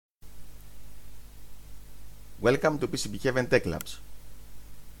Welcome to PCB Tech Labs.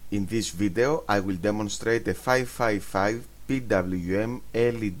 In this video I will demonstrate a 555 PWM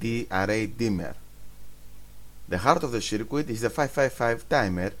LED Array Dimmer. The heart of the circuit is the 555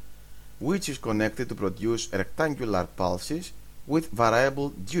 timer, which is connected to produce rectangular pulses with variable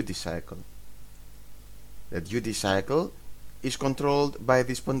duty cycle. The duty cycle is controlled by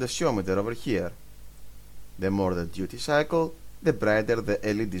this potentiometer over here. The more the duty cycle, the brighter the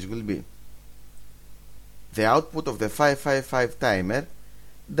LEDs will be. The output of the 555 timer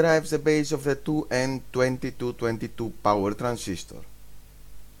drives the base of the 2N2222 power transistor.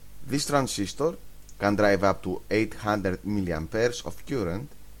 This transistor can drive up to 800 mA of current,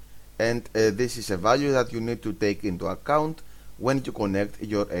 and this is a value that you need to take into account when you connect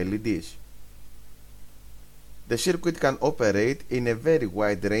your LEDs. The circuit can operate in a very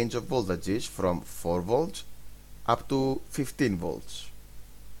wide range of voltages from 4 volts up to 15 volts.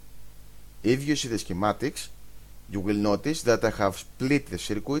 If you see the schematics, you will notice that I have split the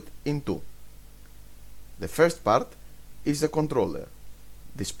circuit in two. The first part is the controller.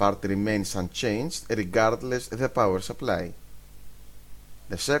 This part remains unchanged regardless the power supply.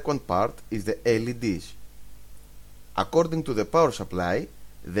 The second part is the LEDs. According to the power supply,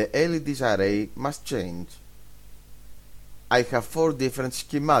 the LEDs array must change. I have 4 different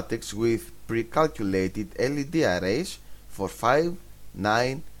schematics with pre-calculated LED arrays for 5,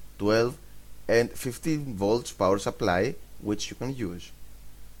 9, 12 and 15 volts power supply, which you can use.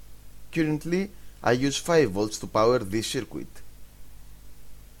 Currently, I use 5 volts to power this circuit.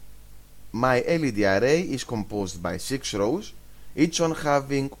 My LED array is composed by 6 rows, each one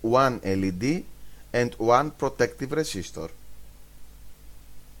having 1 LED and 1 protective resistor.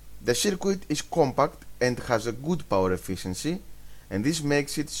 The circuit is compact and has a good power efficiency, and this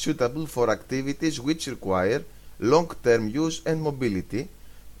makes it suitable for activities which require long-term use and mobility,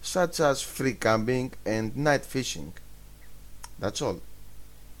 such as free camping and night fishing. That's all.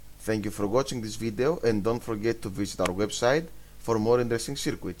 Thank you for watching this video, and don't forget to visit our website for more interesting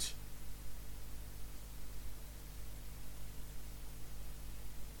circuits.